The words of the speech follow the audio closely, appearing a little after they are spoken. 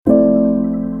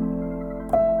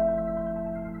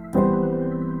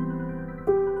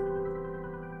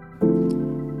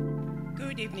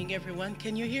evening, everyone.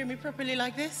 Can you hear me properly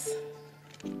like this?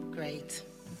 Great.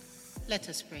 Let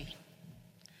us pray.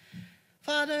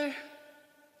 Father,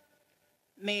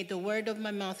 may the word of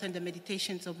my mouth and the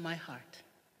meditations of my heart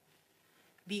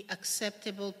be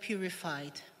acceptable,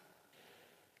 purified,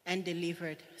 and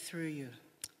delivered through you.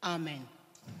 Amen.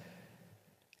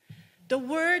 The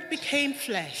Word became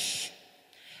flesh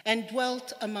and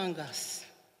dwelt among us.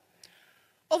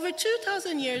 Over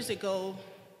 2,000 years ago,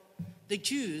 the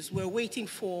Jews were waiting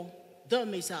for the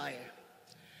Messiah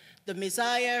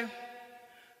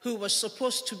who was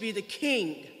supposed to be the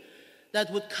king that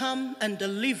would come and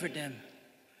deliver them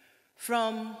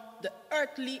from the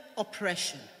earthly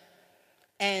oppression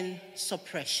and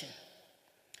suppression.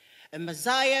 A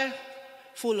Messiah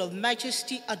full of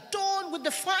majesty, adorned with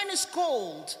the finest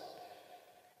gold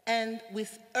and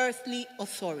with earthly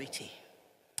authority.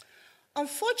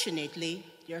 Unfortunately,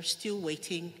 you're still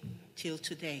waiting till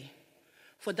today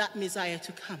for that Messiah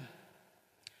to come.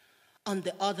 On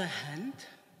the other hand,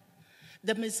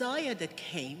 the Messiah that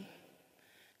came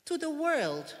to the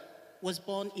world was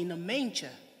born in a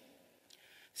manger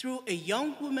through a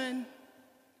young woman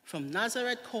from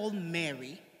Nazareth called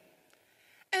Mary,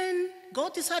 and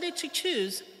God decided to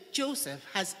choose Joseph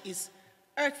as his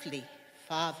earthly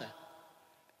father.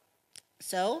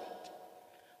 So,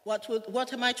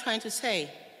 what am I trying to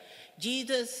say?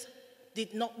 Jesus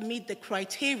did not meet the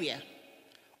criteria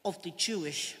of the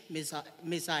Jewish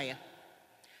Messiah.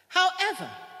 However,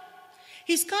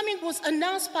 his coming was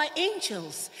announced by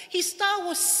angels. His star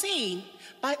was seen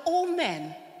by all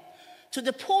men, to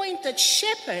the point that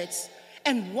shepherds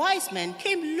and wise men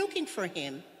came looking for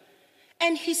him.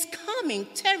 And his coming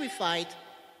terrified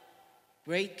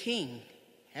great King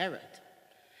Herod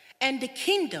and the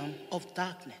kingdom of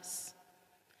darkness.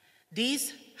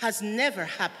 This has never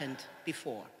happened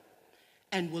before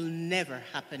and will never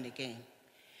happen again.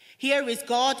 Here is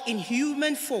God in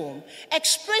human form,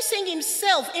 expressing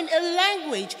himself in a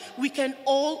language we can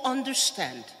all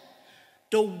understand.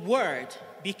 The Word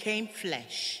became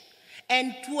flesh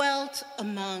and dwelt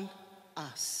among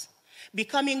us,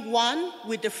 becoming one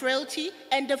with the frailty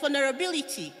and the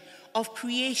vulnerability of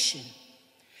creation,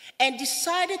 and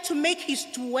decided to make his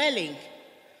dwelling.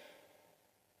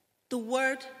 The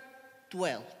word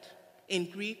dwelt in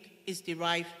Greek is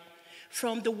derived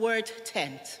from the word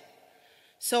tent.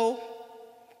 So,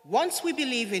 once we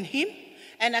believe in him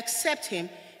and accept him,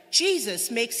 Jesus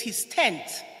makes his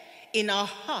tent in our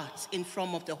hearts in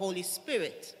form of the Holy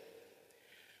Spirit.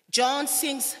 John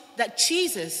sings that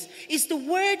Jesus is the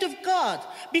Word of God,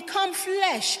 become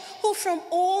flesh, who from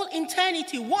all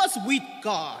eternity was with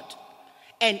God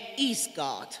and is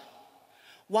God.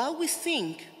 While we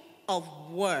think of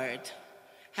Word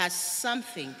as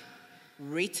something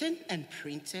written and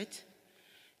printed,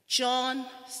 John's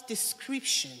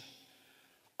description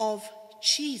of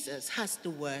Jesus as the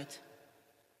Word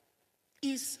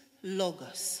is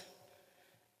logos.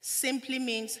 Simply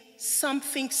means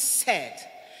something said,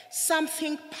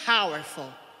 something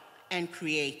powerful and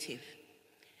creative.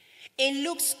 In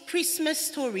Luke's Christmas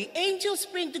story, angels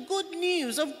bring the good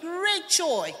news of great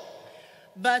joy.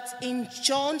 But in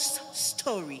John's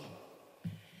story,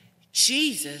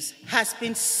 Jesus has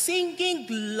been singing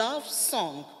love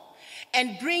song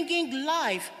and bringing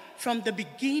life from the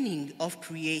beginning of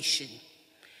creation.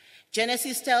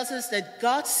 Genesis tells us that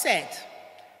God said,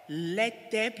 "Let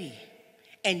there be,"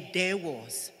 and there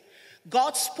was.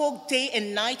 God spoke day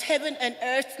and night, heaven and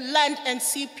earth, land and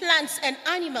sea, plants and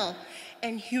animal,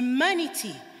 and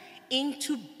humanity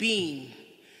into being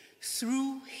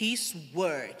through his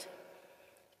word.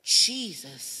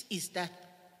 Jesus is that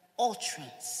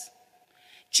utterance.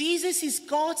 Jesus is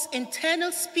God's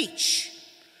internal speech,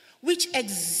 which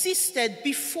existed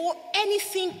before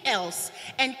anything else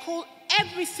and called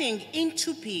everything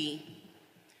into being.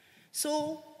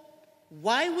 So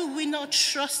why will we not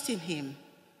trust in him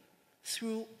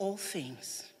through all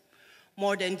things?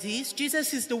 More than this,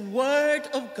 Jesus is the Word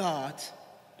of God,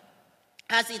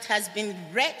 as it has been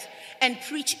read and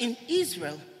preached in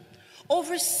Israel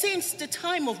over since the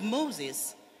time of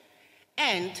Moses,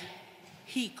 and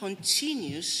he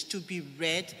continues to be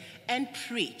read and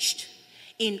preached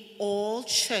in all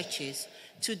churches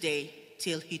today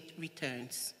till he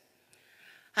returns.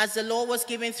 As the law was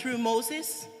given through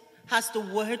Moses, as the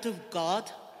Word of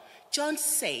God, John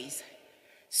says,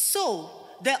 so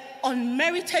the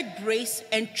unmerited grace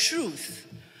and truth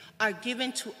are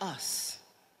given to us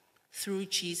through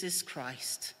Jesus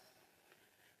Christ.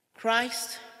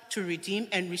 Christ to redeem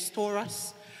and restore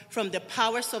us from the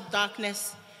powers of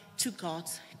darkness to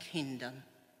God's kingdom.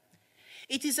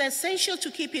 It is essential to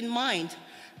keep in mind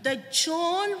that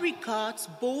John regards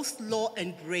both law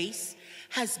and grace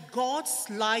has God's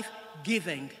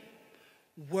life-giving,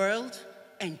 world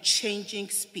and changing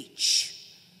speech.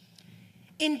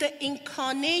 In the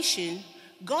incarnation,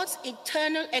 God's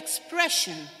eternal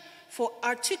expression to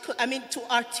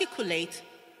articulate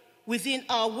within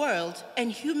our world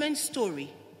and human story,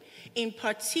 in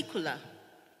particular,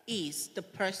 is the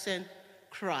person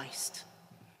Christ.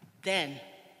 Then,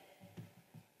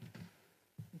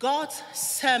 God's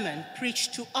sermon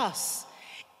preached to us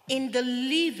in the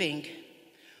living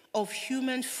of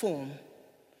human form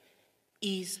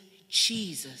is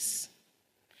Jesus,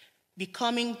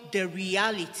 becoming the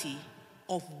reality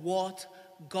of what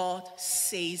God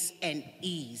says and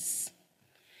is.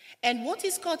 And what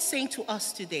is God saying to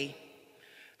us today?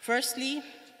 Firstly,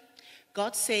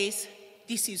 God says,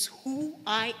 this is who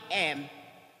I am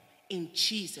in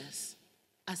Jesus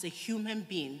as a human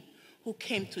being who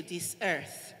came to this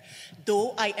earth.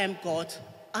 Though I am God,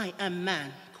 I am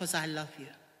man because I love you.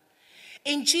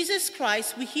 In Jesus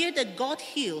Christ, we hear that God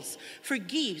heals,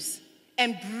 forgives,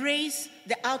 embraces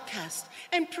the outcast,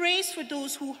 and prays for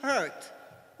those who hurt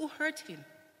him.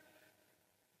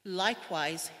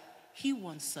 Likewise, he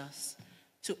wants us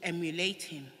to emulate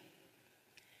him.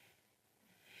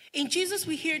 In Jesus,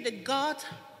 we hear that God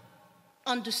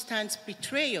understands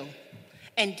betrayal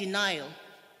and denial.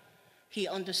 He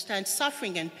understands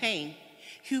suffering and pain,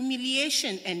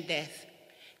 humiliation and death.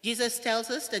 Jesus tells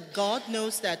us that God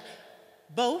knows that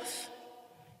both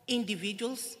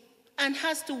individuals and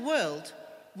as the world,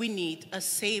 we need a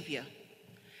Savior.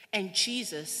 And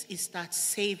Jesus is that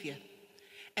Savior.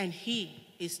 And he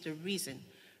is the reason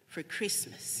for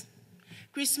Christmas.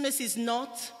 Christmas is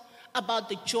not about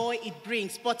the joy it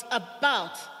brings, but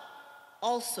about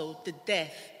also the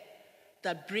death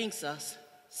that brings us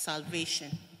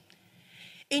salvation.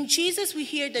 In Jesus, we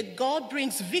hear that God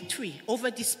brings victory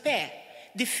over despair,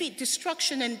 defeat,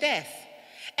 destruction, and death.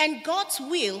 And God's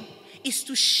will is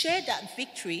to share that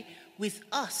victory with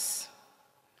us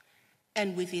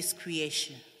and with his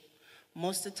creation.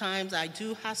 Most of the times I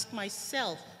do ask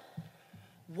myself,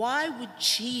 why would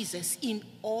Jesus in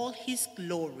all his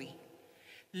glory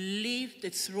leave the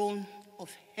throne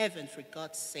of heaven for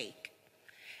God's sake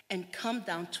and come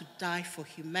down to die for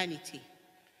humanity?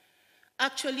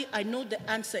 Actually, I know the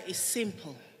answer is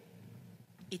simple.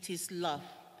 It is love.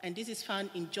 And this is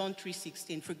found in John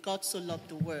 3:16. For God so loved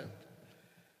the world.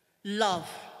 Love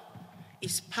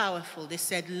is powerful. They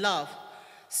said love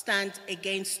stands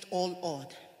against all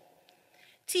odds.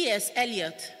 T.S.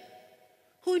 Eliot,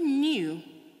 who knew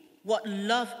what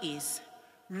love is,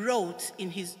 wrote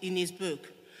in his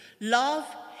book, love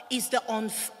is the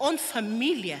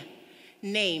unfamiliar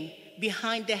name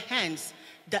behind the hands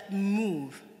that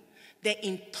move, the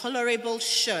intolerable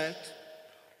shirt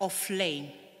of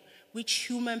flame, which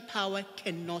human power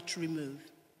cannot remove.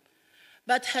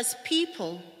 But as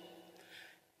people,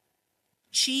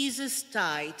 Jesus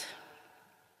died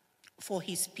for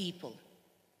his people.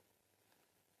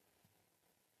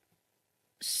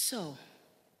 So,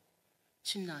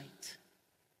 tonight,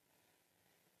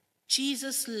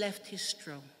 Jesus left his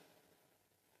throne.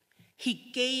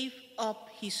 He gave up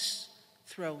his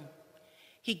throne.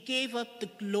 He gave up the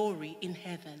glory in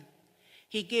heaven.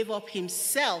 He gave up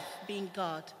himself, being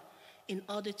God, in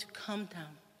order to come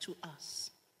down to us.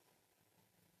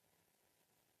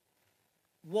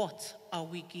 What are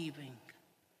we giving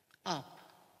up?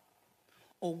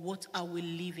 Or what are we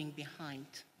leaving behind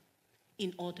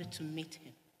in order to meet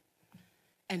him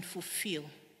and fulfill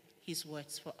his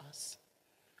words for us?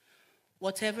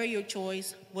 Whatever your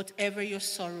joys, whatever your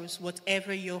sorrows,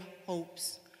 whatever your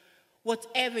hopes,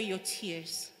 whatever your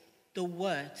tears, the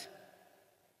word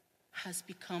has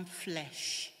become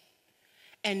flesh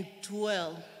and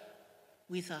dwell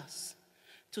with us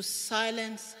to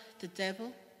silence the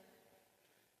devil,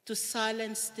 to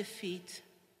silence defeat,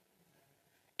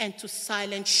 and to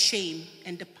silence shame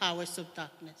and the powers of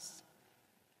darkness.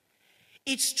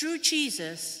 It's through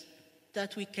Jesus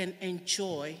that we can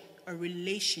enjoy a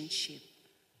relationship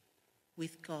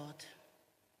with God.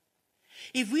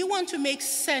 If we want to make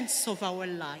sense of our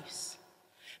lives,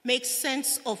 make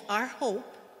sense of our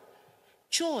hope,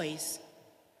 joys,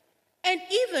 and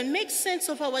even make sense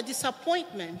of our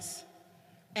disappointments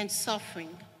and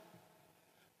suffering,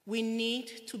 we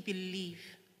need to believe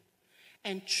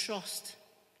and trust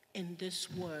in this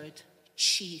word,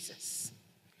 Jesus,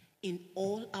 in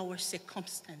all our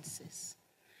circumstances,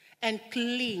 and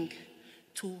cling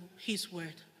to his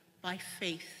word by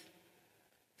faith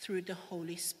through the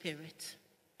Holy Spirit.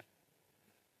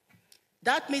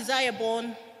 That Messiah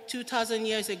born 2,000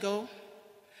 years ago,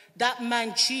 that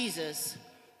man Jesus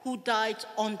who died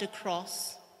on the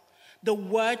cross, the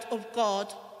word of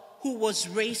God who was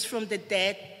raised from the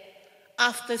dead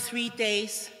after 3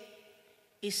 days,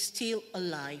 is still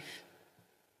alive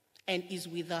and is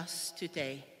with us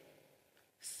today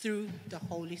through the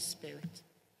Holy Spirit.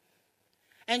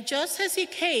 And just as he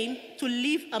came to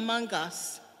live among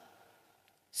us,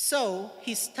 so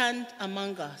he stands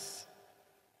among us,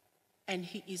 and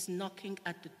he is knocking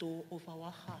at the door of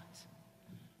our heart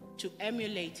to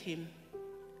emulate him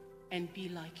and be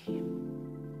like him.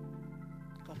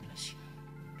 God bless you.